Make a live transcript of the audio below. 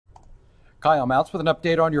Kyle Mounts with an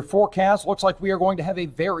update on your forecast. Looks like we are going to have a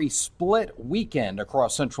very split weekend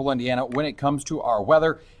across central Indiana when it comes to our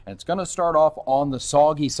weather. And it's going to start off on the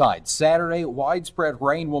soggy side. Saturday, widespread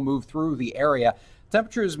rain will move through the area.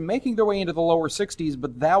 Temperatures making their way into the lower 60s,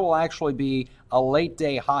 but that will actually be a late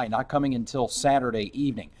day high, not coming until Saturday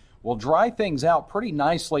evening. We'll dry things out pretty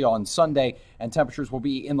nicely on Sunday, and temperatures will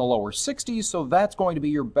be in the lower 60s, so that's going to be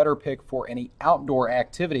your better pick for any outdoor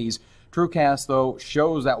activities. TrueCast, though,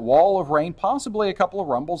 shows that wall of rain, possibly a couple of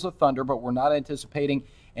rumbles of thunder, but we're not anticipating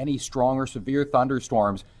any strong or severe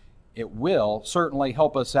thunderstorms. It will certainly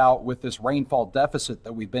help us out with this rainfall deficit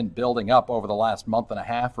that we've been building up over the last month and a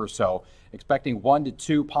half or so, expecting 1 to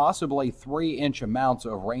 2, possibly 3-inch amounts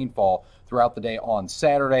of rainfall throughout the day on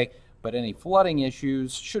Saturday. But any flooding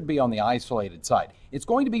issues should be on the isolated side. It's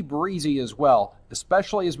going to be breezy as well,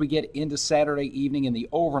 especially as we get into Saturday evening in the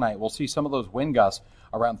overnight. We'll see some of those wind gusts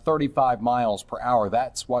around 35 miles per hour.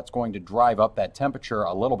 That's what's going to drive up that temperature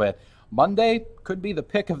a little bit. Monday could be the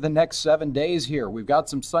pick of the next 7 days here. We've got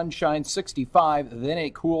some sunshine, 65, then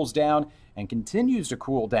it cools down and continues to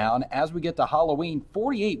cool down. As we get to Halloween,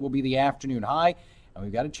 48 will be the afternoon high, and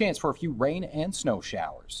we've got a chance for a few rain and snow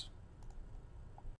showers.